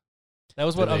perfect. That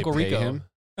was Did what they Uncle pay Rico. him?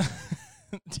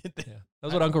 Did they? Yeah, that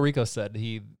was what Uncle Rico said.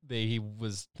 He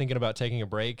was thinking about taking a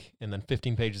break, and then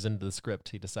 15 pages into the script,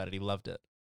 he decided he loved it.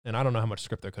 And I don't know how much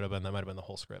script there could have been. That might have been the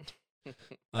whole script.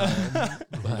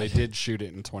 They did shoot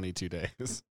it in 22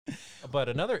 days. But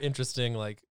another interesting,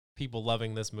 like, people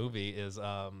loving this movie is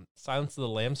Silence of the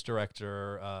Lambs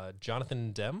director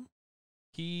Jonathan Demme.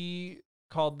 He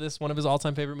called this one of his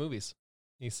all-time favorite movies.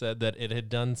 He said that it had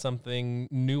done something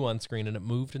new on screen and it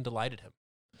moved and delighted him,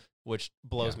 which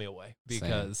blows me away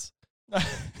because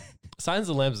Silence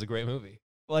of the Lambs is a great movie.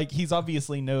 Like, he's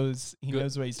obviously knows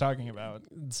what he's talking about.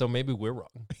 So maybe we're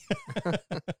wrong.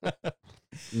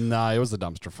 Nah, it was a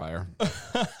dumpster fire.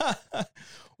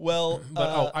 Well,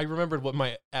 But I remembered what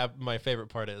my favorite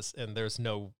part is, and there's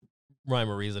no rhyme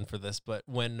or reason for this, but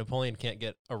when Napoleon can't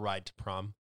get a ride to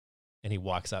prom, and he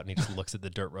walks out and he just looks at the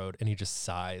dirt road and he just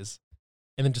sighs,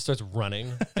 and then just starts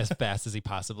running as fast as he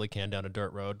possibly can down a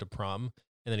dirt road to prom,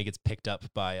 and then he gets picked up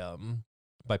by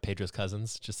Pedro's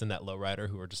cousins, just in that lowrider,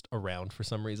 who are just around for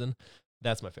some reason.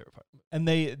 That's my favorite part. and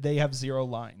they have 0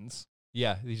 lines.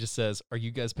 Yeah, he just says, "Are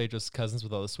you guys Pedro's cousins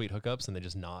with all the sweet hookups?" And they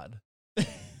just nod.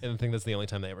 And I think that's the only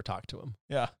time they ever talk to him.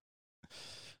 Yeah.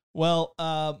 Well,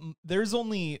 there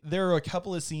are a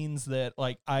couple of scenes that,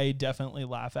 like, I definitely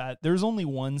laugh at. There's only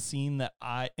one scene that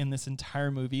in this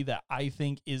entire movie that I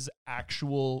think is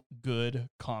actual good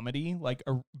comedy, like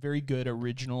a very good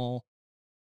original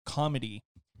comedy.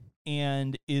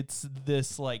 And it's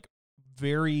this, like,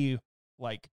 very,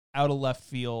 like, out of left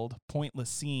field, pointless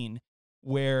scene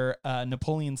where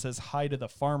Napoleon says hi to the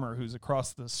farmer who's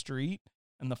across the street,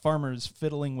 and the farmer's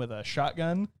fiddling with a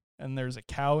shotgun, and there's a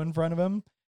cow in front of him.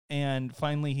 And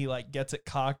finally he, like, gets it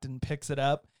cocked and picks it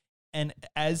up. And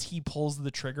as he pulls the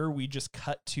trigger, we just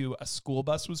cut to a school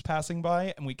bus was passing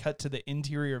by, and we cut to the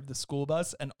interior of the school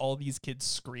bus and all these kids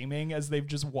screaming as they've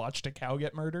just watched a cow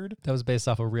get murdered. That was based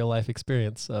off a real life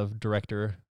experience of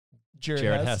director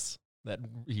Jared Hess. That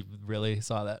he really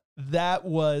saw that.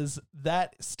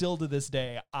 That still to this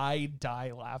day, I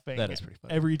die laughing. That is pretty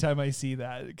funny. Every time I see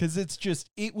that, because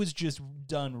it was just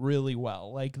done really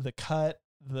well. Like the cut,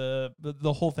 the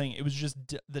whole thing, it was just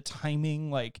the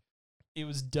timing, like it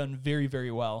was done very,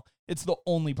 very well. It's the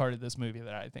only part of this movie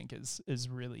that I think is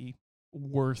really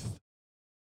worth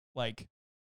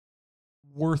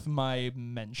my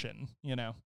mention, you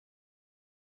know.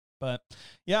 But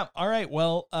yeah, all right.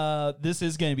 Well, this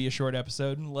is going to be a short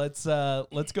episode. Let's go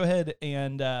ahead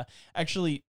and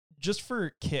actually, just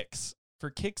for kicks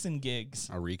and gigs,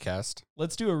 A recast.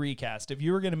 let's do a recast. If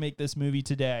you were going to make this movie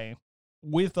today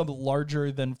with a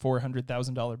larger than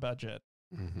 $400,000 budget,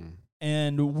 Mm-hmm.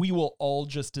 and we will all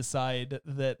just decide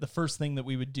that the first thing that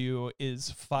we would do is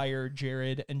fire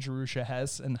Jared and Jerusha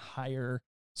Hess and hire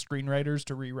screenwriters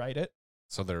to rewrite it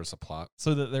So there's a plot.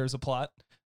 so that there's a plot.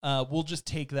 We'll just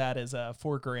take that as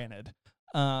for granted.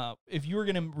 If you were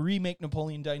going to remake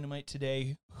Napoleon Dynamite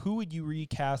today, who would you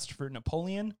recast for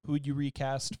Napoleon? Who would you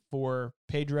recast for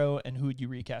Pedro? And who would you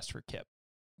recast for Kip?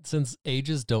 Since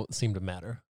ages don't seem to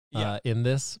matter in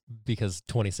this, because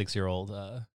 26-year-old,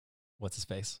 what's his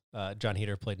face? John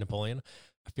Heder played Napoleon.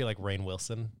 I feel like Rainn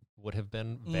Wilson would have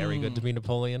been very good to be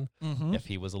Napoleon Mm-hmm. if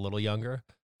he was a little younger.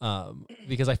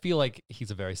 Because I feel like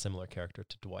he's a very similar character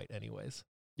to Dwight anyways.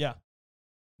 Yeah.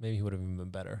 Maybe he would have even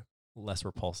been better, less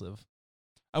repulsive.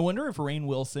 I wonder if Rainn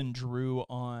Wilson drew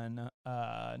on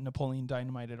Napoleon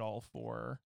Dynamite at all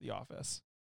for The Office.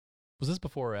 Was this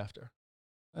before or after?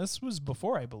 This was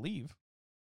before, I believe.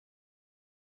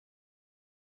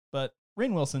 But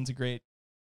Rainn Wilson's a great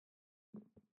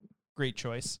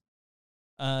choice.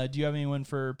 Do you have anyone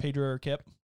for Pedro or Kip?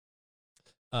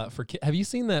 Have you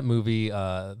seen that movie,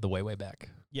 The Way, Way Back?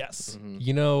 Yes. Mhm.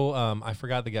 You know, I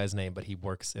forgot the guy's name, but he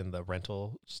works in the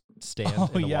rental stand Oh,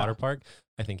 in the yeah. water park.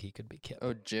 I think he could be Kip.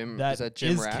 Oh, Jim. That Is that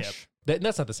Jim is Rash? Kip.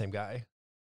 That's not the same guy.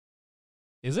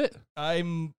 Is it? Are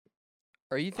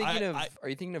you thinking I- Are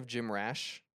you thinking of Jim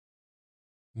Rash?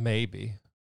 Maybe.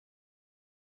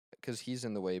 Because he's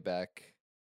in the way back.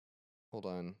 Hold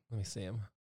on. Let me see him.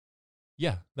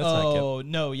 Yeah, that's not Kip. Oh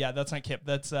no, yeah, that's not Kip.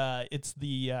 That's it's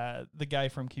the guy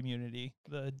from Community,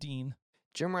 the dean.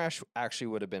 Jim Rash actually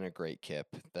would have been a great Kip.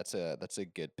 That's a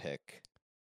good pick.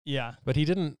 Yeah. But he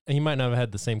didn't. He might not have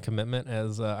had the same commitment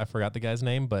as I forgot the guy's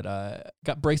name, but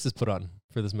got braces put on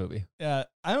for this movie. I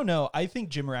don't know. I think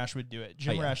Jim Rash would do it.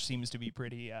 Jim yeah. Rash seems to be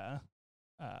pretty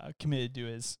committed to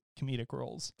his comedic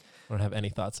roles. I don't have any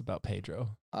thoughts about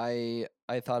Pedro. I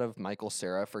thought of Michael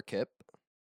Cera for Kip.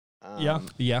 Yeah.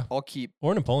 Yeah, I'll keep.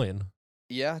 or Napoleon.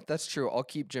 Yeah, that's true. I'll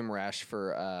keep Jim Rash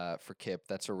for Kip.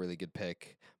 That's a really good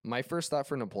pick. My first thought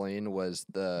for Napoleon was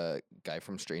the guy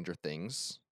from Stranger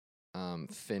Things,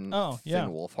 Finn Oh, yeah.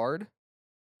 Finn Wolfhard.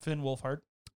 Finn Wolfhard.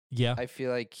 Yeah. I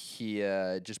feel like he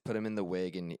just put him in the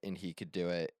wig and he could do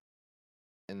it.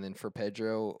 And then for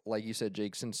Pedro, like you said,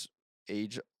 Jake, since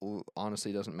age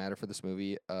honestly doesn't matter for this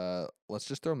movie, let's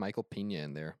just throw Michael Pena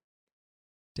in there.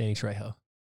 Danny Trejo.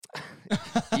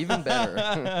 Even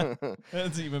better.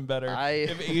 That's even better. I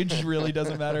If age really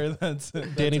doesn't matter, that's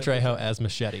Danny it. Trejo as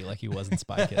Machete, like he was in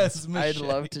Spy Kids. As I'd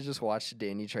love Machete. to just watch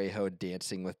Danny Trejo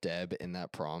dancing with Deb in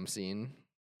that prom scene.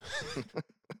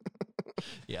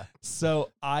 Yeah.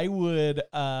 So I would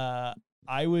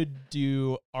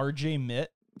do RJ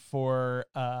Mitt for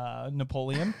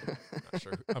Napoleon.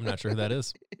 I'm not sure who that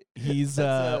is. He's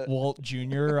That's Walt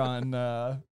Jr.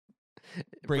 on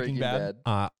Breaking Bad.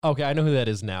 Okay, I know who that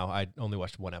is now. I only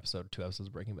watched 2 episodes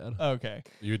of Breaking Bad. Okay.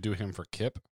 You would do him for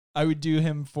Kip? I would do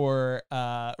him for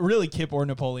really Kip or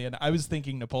Napoleon. I was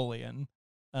thinking Napoleon.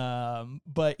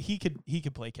 But he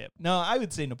could play Kip. No, I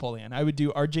would say Napoleon. I would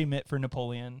do RJ Mitt for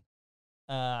Napoleon.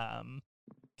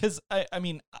 Cuz I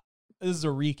mean this is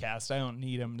a recast. I don't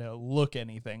need him to look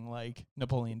anything like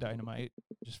Napoleon Dynamite.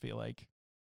 Just feel like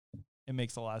it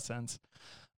makes a lot of sense.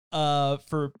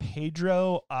 For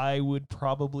Pedro, I would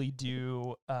probably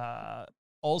do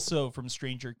also from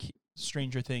Stranger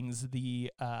Things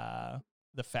the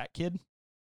fat kid.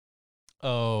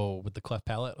 Oh, with the cleft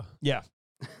palate? Yeah.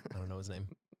 I don't know his name.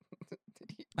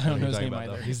 I don't know What are you his talking name about,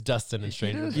 though? either. He's Dustin in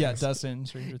Stranger Things. Yeah, Dustin,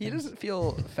 Stranger He Things. doesn't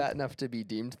feel fat enough to be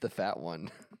deemed the fat one.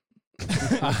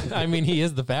 I mean, he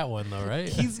is the fat one, though, right?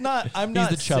 He's not. I'm He's not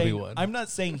the chubby saying, one. I'm not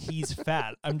saying he's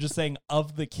fat. I'm just saying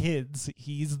of the kids,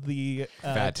 he's the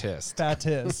Fattest.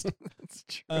 fattest. That's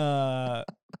true. I've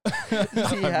He has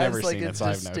never like seen a it, so I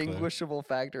have no clue. distinguishable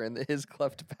factor in his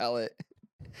cleft palate.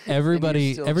 and you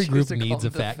Everybody, still every choose group to call needs him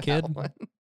a the fat kid. one.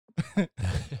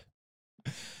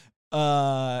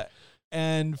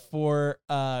 And for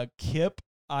Kip,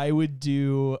 I would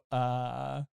do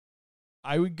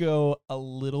I would go a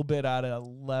little bit out of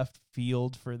left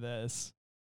field for this.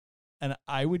 And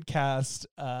I would cast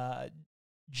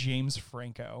James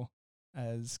Franco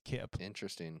as Kip.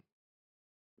 Interesting.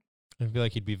 I feel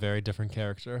like he'd be a very different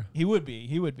character, He would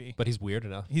be. but he's weird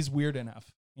enough. He's weird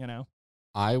enough, you know?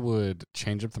 I would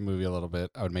change up the movie a little bit.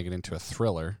 I would make it into a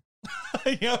thriller.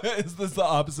 Yeah, is this the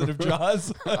opposite of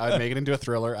Jaws? I would make it into a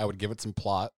thriller. I would give it some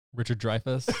plot. Richard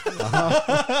Dreyfuss.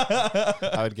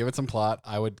 I would give it some plot.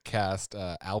 I would cast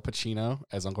Al Pacino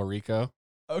as Uncle Rico.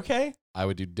 Okay. I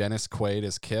would do Dennis Quaid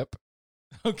as Kip.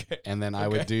 Okay. And then I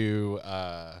would do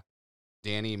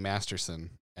Danny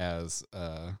Masterson as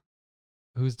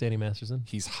Who's Danny Masterson?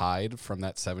 he's Hyde from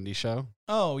that 70s show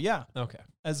Oh, yeah. Okay.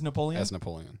 As Napoleon? as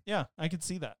Napoleon. Yeah, I could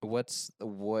see that. What is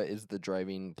the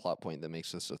driving plot point that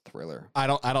makes this a thriller? I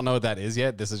don't know what that is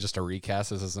yet. This is just a recast.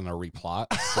 This isn't a replot.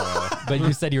 So But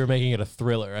you said you were making it a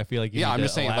thriller. I feel like you yeah, need I'm to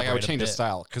just saying like I would elaborate a change the bit.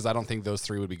 style because I don't think those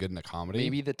three would be good in a comedy.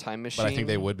 Maybe the time machine. but I think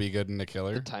they would be good in a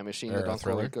killer. The time machine or that a Uncle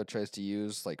thriller. Rico tries to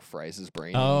use like fries his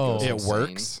brain. Oh. and he It goes insane.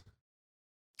 works.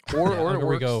 Or Yeah, or it Uncle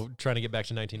works. Rico trying to get back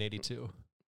to 1982.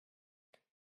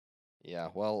 Yeah.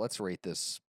 Well, let's rate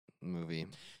this movie.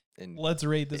 And Let's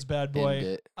rate this bad end boy.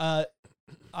 it.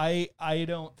 I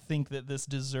don't think that this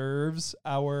deserves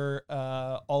our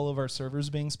all of our servers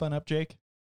being spun up, Jake.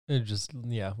 It just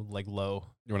like low.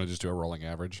 You want to just do a rolling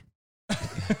average?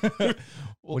 What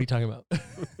are you talking about?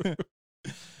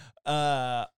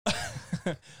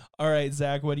 All right,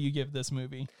 Zach, what do you give this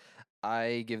movie?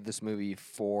 I give this movie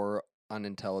 4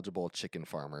 unintelligible chicken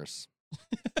farmers.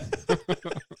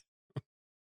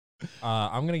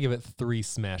 I'm gonna give it 3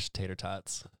 smashed tater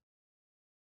tots.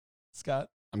 Scott?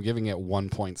 I'm giving it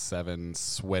 1.7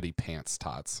 sweaty pants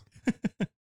tots.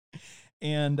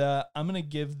 And I'm gonna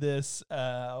give this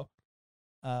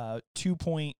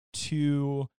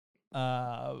 2.2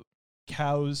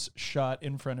 cows shot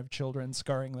in front of children,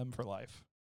 scarring them for life.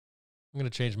 I'm gonna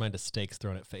change mine to steaks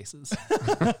thrown at faces.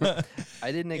 I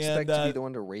didn't expect to And, be the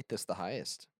one to rate this the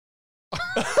highest.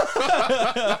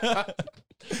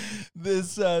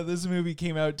 This movie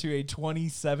came out to a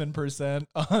 27%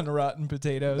 on Rotten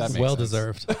Potatoes. That makes Well sense.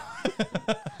 deserved.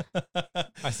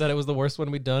 I said it was the worst one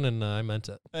we'd done, and I meant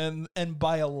it. And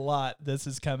by a lot, this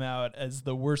has come out as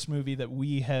the worst movie that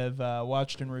we have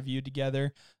watched and reviewed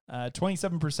together.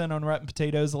 27% on Rotten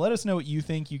Potatoes. Let us know what you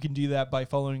think. You can do that by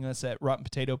following us at Rotten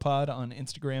Potato Pod on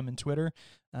Instagram and Twitter.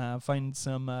 Find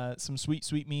some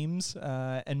sweet memes,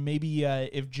 and maybe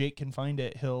if Jake can find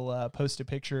it, he'll post a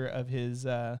picture of his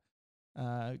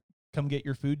 "Come Get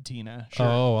Your Food, Tina" shirt.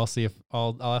 Oh, I'll see if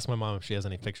I'll ask my mom if she has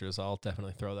any pictures. I'll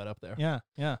definitely throw that up there. Yeah.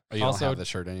 Oh, you Also- don't have the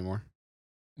shirt anymore?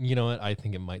 You know what? I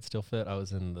think it might still fit. I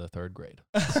was in the 3rd grade.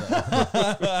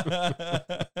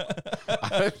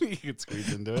 I think you could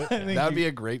squeeze into it. I think That would you- be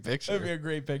a great picture. That'd be a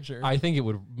great picture. I think it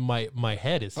would. My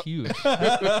head is huge.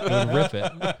 It would rip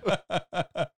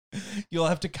it You'll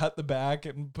have to cut the back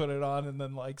and put it on, and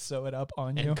then like sew it up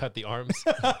on you. and cut the arms.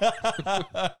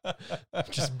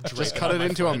 Just Just drape cut on it my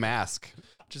into a front. mask.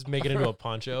 Just make it into a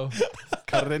poncho.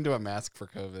 Cut it into a mask for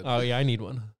COVID. Oh yeah, I need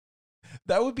one.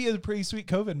 That would be a pretty sweet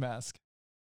COVID mask.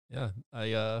 Yeah,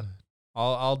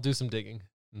 I'll do some digging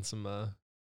and some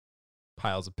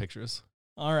piles of pictures.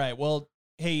 All right. Well,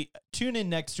 hey, tune in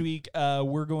next week.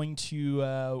 We're going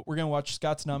to watch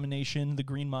Scott's nomination, The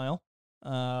Green Mile.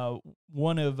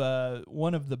 One of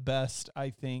the best, I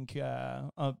think.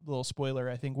 A little spoiler.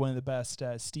 I think one of the best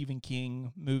Stephen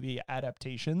King movie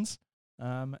adaptations.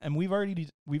 And we've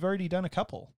already done a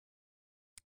couple.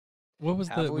 What was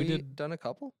Have the we we did? done a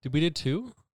couple? Did we did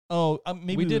 2? Oh,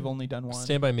 maybe We we've did only done one.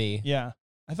 Stand by Me. Yeah,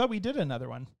 I thought we did another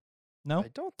one. No, I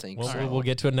don't think Well, so. we'll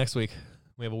get to it next week.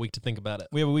 We have a week to think about it.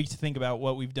 we have a week to think about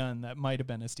what we've done that might have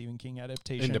been a Stephen King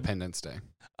adaptation. Independence Day.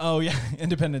 Oh yeah,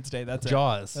 Independence Day. That's it.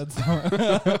 Jaws. That's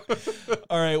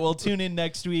all right. Well, tune in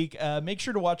next week. Make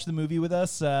sure to watch the movie with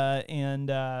us and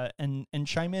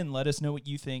chime in. Let us know what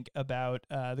you think about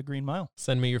The Green Mile.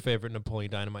 Send me your favorite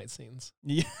Napoleon Dynamite scenes.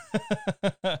 Yeah.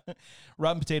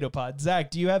 Rotten Potato Pod.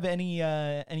 Zach, do you have any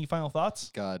final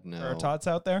thoughts God, for no. our tots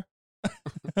out there?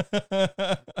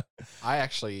 I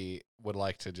actually would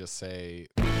like to just say